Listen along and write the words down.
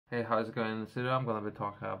Hey, how's it going? In this video, I'm going to be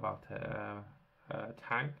talking about a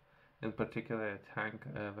tank, in particular a tank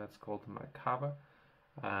that's called Merkava,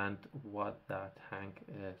 and what that tank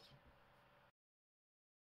is.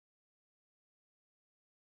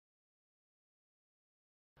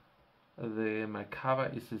 The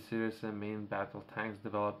Merkava is a series of main battle tanks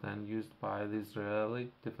developed and used by the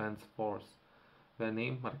Israeli Defense Force. The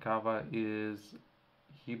name Merkava is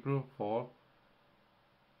Hebrew for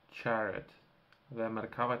chariot. The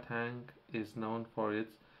Merkava tank is known for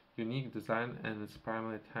its unique design and is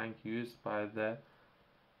primarily a tank used by the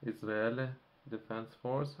Israeli Defense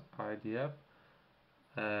Force (IDF).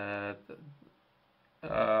 Uh,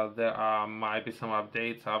 there might be some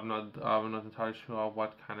updates. I'm not entirely sure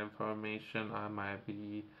what kind of information I might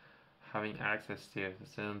be having access to,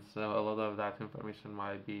 since a lot of that information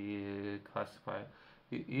might be classified.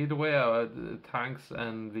 Either way, the tanks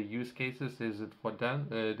and the use cases, is it for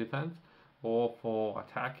defense or for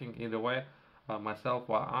attacking? Either way, myself,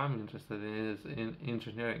 what I'm interested in is in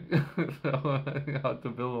engineering, so how to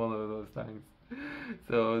build one of those tanks.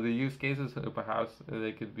 So the use cases, perhaps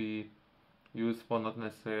they could be used for not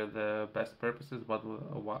necessarily the best purposes, but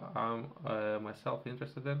what I'm myself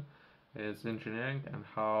interested in is engineering and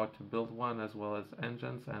how to build one, as well as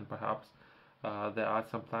engines, and perhaps there are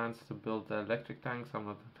some plans to build electric tanks. I'm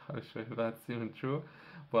not entirely sure if that's even true,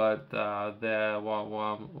 but what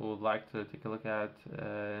I would like to take a look at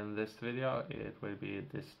in this video, it will be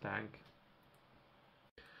this tank.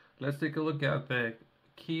 Let's take a look at the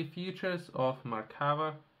key features of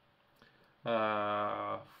Merkava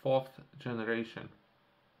 4th generation,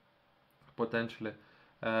 potentially,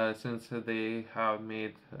 since they have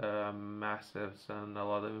made massive and a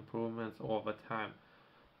lot of improvements over time.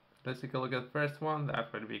 Let's take a look at the first one.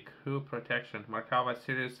 That would be crew protection. Merkava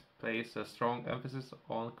series places a strong emphasis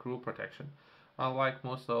on crew protection. Unlike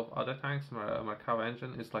most of other tanks, Merkava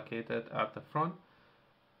engine is located at the front,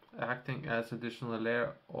 acting as additional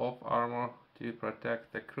layer of armor to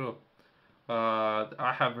protect the crew.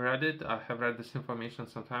 I have read it. I have read this information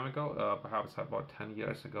some time ago, perhaps about 10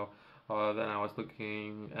 years ago. Then I was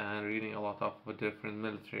looking and reading a lot of different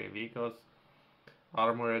military vehicles,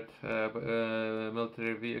 armored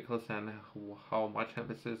military vehicles, and how much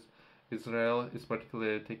emphasis Israel is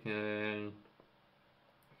particularly taking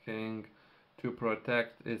to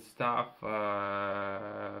protect its staff,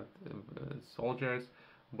 soldiers,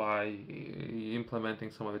 by implementing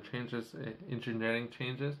some of the changes, engineering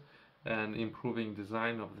changes, and improving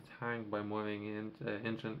design of the tank by moving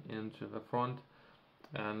engine into the front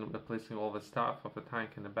and replacing all the stuff of the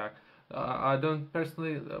tank in the back. I don't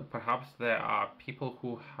personally, perhaps there are people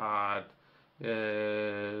who had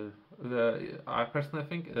I personally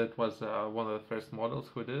think it was one of the first models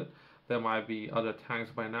who did it. There might be other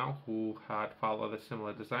tanks by now who had followed a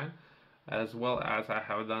similar design, as well as I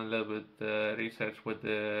have done a little bit research with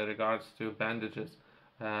regards to bandages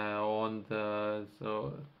on the.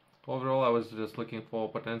 So overall, I was just looking for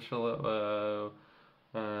potential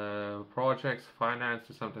projects, finance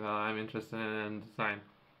is something that I'm interested in, and design.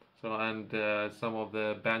 So, and some of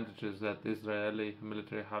the bandages that the Israeli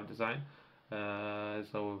military have designed.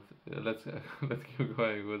 So let's let's keep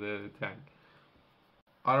going with the tank.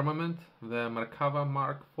 Armament. The Merkava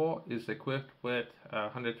Mark IV is equipped with a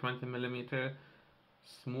 120mm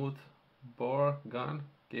smoothbore gun,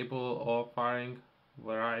 capable of firing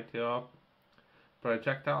variety of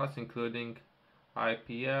projectiles, including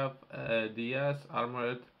APFSDS,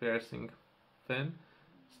 armored piercing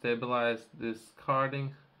fin-stabilized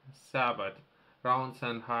discarding sabot rounds,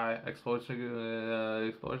 and high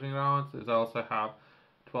explosion rounds. It also have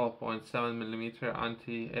 12.7mm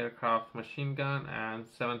anti-aircraft machine gun and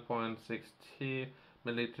 7.60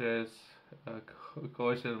 millimeters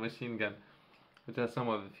coaxial machine gun, which are some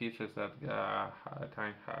of the features that a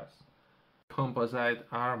tank has. Composite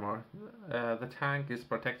armor. The tank is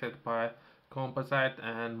protected by composite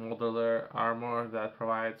and modular armor that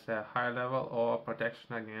provides a high level of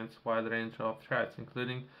protection against a wide range of threats,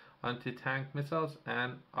 including anti-tank missiles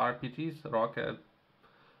and RPGs, rocket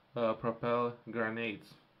propelled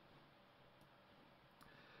grenades.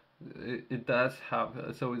 It does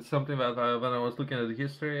have, so it's something that when I was looking at the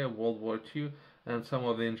history of World War II and some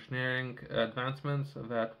of the engineering advancements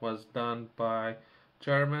that was done by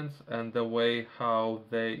Germans, and the way how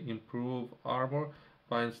they improve armor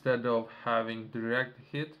by, instead of having direct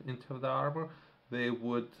hit into the armor, they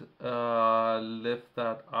would lift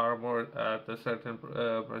that armor at a certain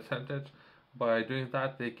percentage. By doing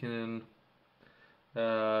that, they can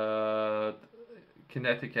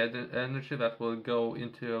kinetic energy that will go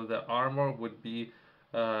into the armor would be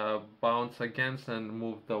bounce against and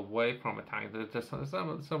moved away from a tank. There's just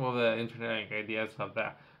some of the engineering ideas of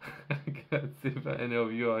that I guess if any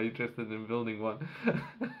of you are interested in building one,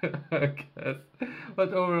 I guess.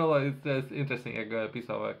 But overall, it's just interesting piece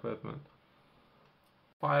of equipment.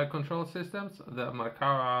 Fire control systems. The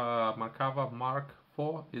Merkava Mark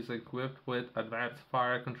IV is equipped with advanced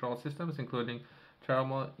fire control systems, including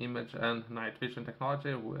thermal, image, and night vision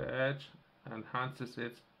technology, which enhances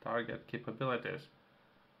its target capabilities.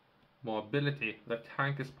 Mobility. The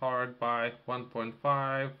tank is powered by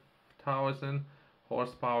 1.5 thousand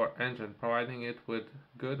horsepower engine, providing it with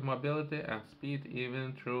good mobility and speed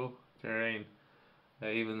even through terrain,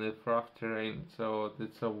 even if rough terrain. So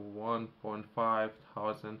it's a 1.5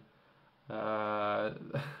 thousand. Uh,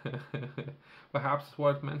 Perhaps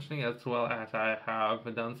worth mentioning, as well as I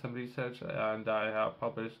have done some research and I have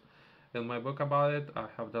published in my book about it. I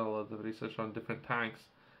have done a lot of research on different tanks,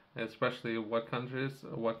 especially what kind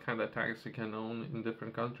of tanks you can own in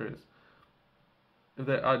different countries.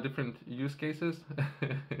 There are different use cases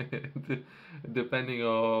depending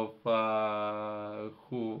of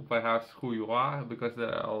who you are, because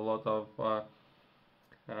there are a lot of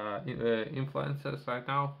influencers right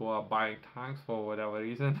now who are buying tanks for whatever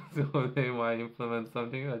reason. So they might implement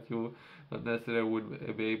something that you not necessarily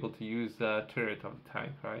would be able to use the turret of the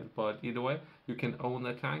tank, right? But either way, you can own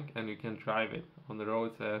the tank and you can drive it on the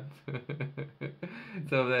roads, and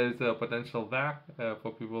so there's a potential there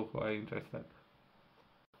for people who are interested.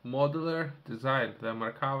 Modular design. The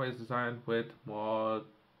Merkava is designed with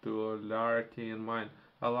modularity in mind,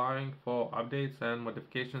 allowing for updates and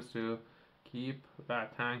modifications to keep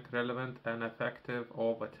that tank relevant and effective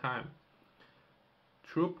over time.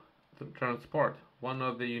 Troop transport. One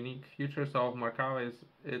of the unique features of Merkava is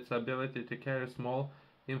its ability to carry a small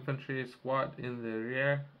infantry squad in the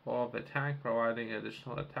rear of the tank, providing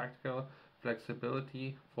additional tactical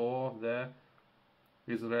flexibility for the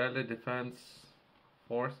Israeli Defense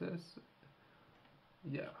Forces.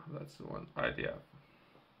 Yeah, that's the one idea.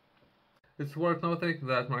 It's worth noting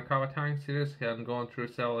that Merkava tank series has gone through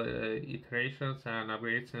several iterations and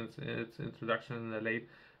upgrades since its introduction in the late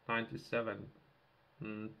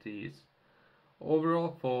 1970s.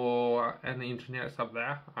 Overall, for any engineers up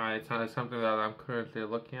there, it's something that I'm currently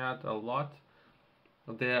looking at a lot.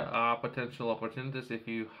 There are potential opportunities if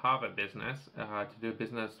you have a business to do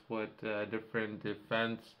business with different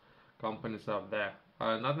defense companies out there.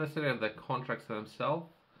 Not necessarily the contracts themselves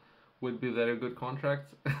would be very good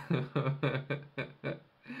contracts,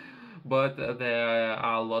 but there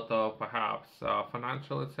are a lot of perhaps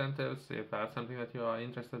financial incentives if that's something that you are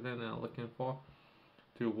interested in and looking for,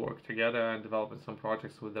 to work together and develop some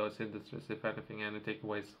projects with those industries. If anything, any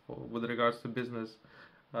takeaways with regards to business,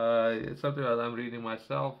 it's something that I'm reading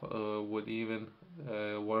myself, would even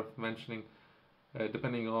worth mentioning,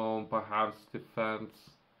 depending on perhaps defense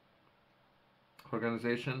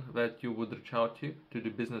organization that you would reach out to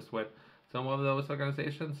do business with. Some of those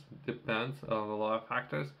organizations depends on a lot of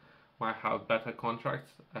factors, might have better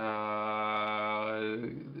contracts.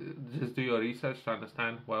 Just do your research to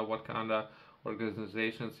understand what kind of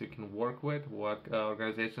organizations you can work with, what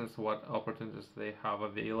organizations, what opportunities they have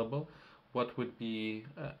available, what would be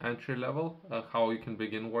entry level, how you can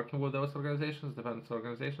begin working with those organizations, defense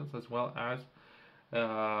organizations, as well as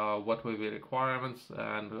what would be requirements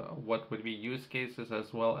and what would be use cases,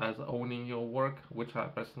 as well as owning your work, which I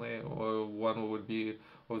personally, one would be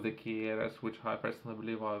of the key areas which I personally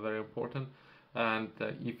believe are very important. And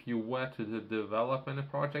if you were to develop any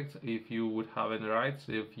projects, if you would have any rights,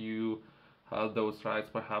 if you have those rights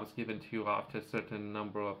perhaps given to you after a certain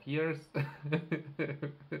number of years,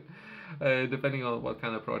 depending on what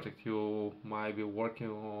kind of project you might be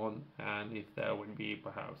working on, and if there would be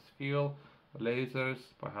perhaps fuel, lasers,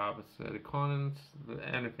 perhaps reconnaissance,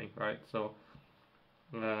 anything, right? So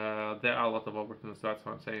there are a lot of opportunities, that's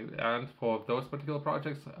what I'm saying. And for those particular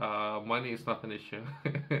projects, money is not an issue.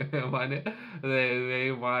 Money,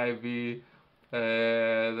 they might be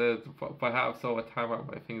perhaps over time I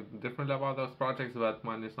might think differently about those projects, but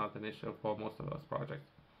money is not an issue for most of those projects.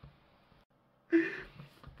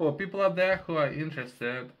 For people out there who are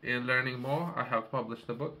interested in learning more, I have published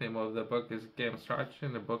a book. The name of the book is Game Strategy.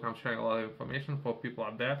 In the book, I'm sharing a lot of information for people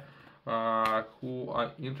out there who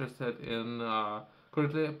are interested in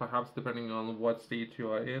currently, perhaps depending on what state you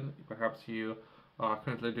are in, perhaps you are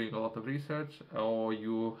currently doing a lot of research, or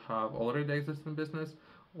you have already existing business,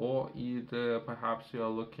 or either perhaps you are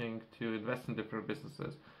looking to invest in different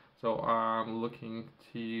businesses. So I'm looking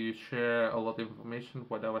to share a lot of information,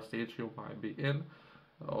 whatever stage you might be in,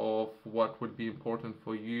 of what would be important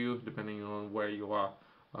for you depending on where you are.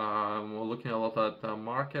 We're looking a lot at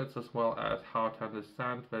markets, as well as how to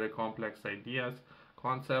understand very complex ideas,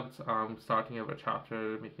 concepts. Starting every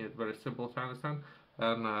chapter, making it very simple to understand,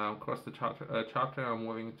 and across the chapter, I'm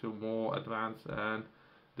moving to more advanced and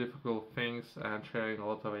difficult things and sharing a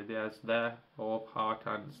lot of ideas there of how to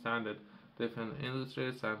understand it, different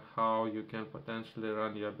industries, and how you can potentially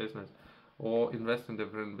run your business or invest in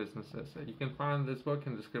different businesses. You can find this book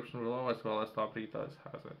in the description below, as well as Top Retailers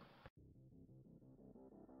has it.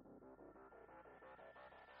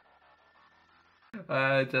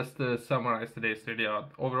 Just to summarize today's video,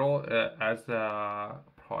 overall, as a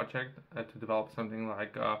project to develop something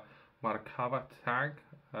like a Merkava tank,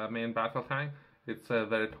 main battle tank, it's a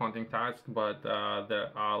very daunting task, but there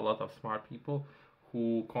are a lot of smart people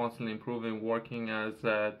who constantly improving, working as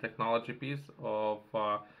a technology piece of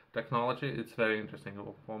technology. It's very interesting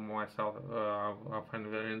for myself. I find it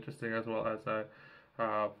very interesting, as well as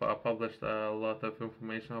I've published a lot of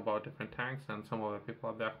information about different tanks and some of the people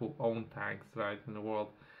out there who own tanks, right, in the world.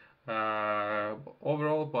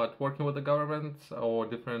 Overall, but working with the governments or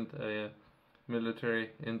different military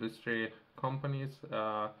industry companies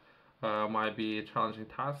might be challenging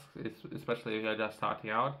tasks, especially if you're just starting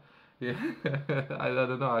out. Yeah, I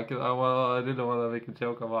don't know. I didn't want to make a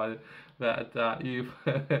joke about it. That if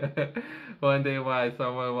one day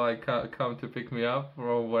someone might come to pick me up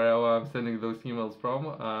from wherever I'm sending those emails from,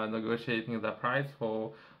 negotiating the price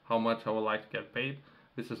for how much I would like to get paid,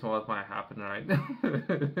 this is what might happen, right?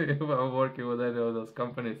 If I'm working with any of those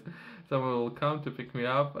companies, someone will come to pick me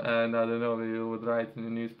up, and I don't know, they would write in the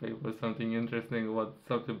newspaper something interesting,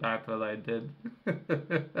 something bad that I did.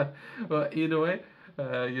 Well, either way.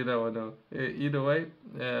 You never know. Either way,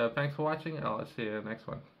 thanks for watching. I'll see you in the next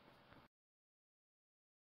one.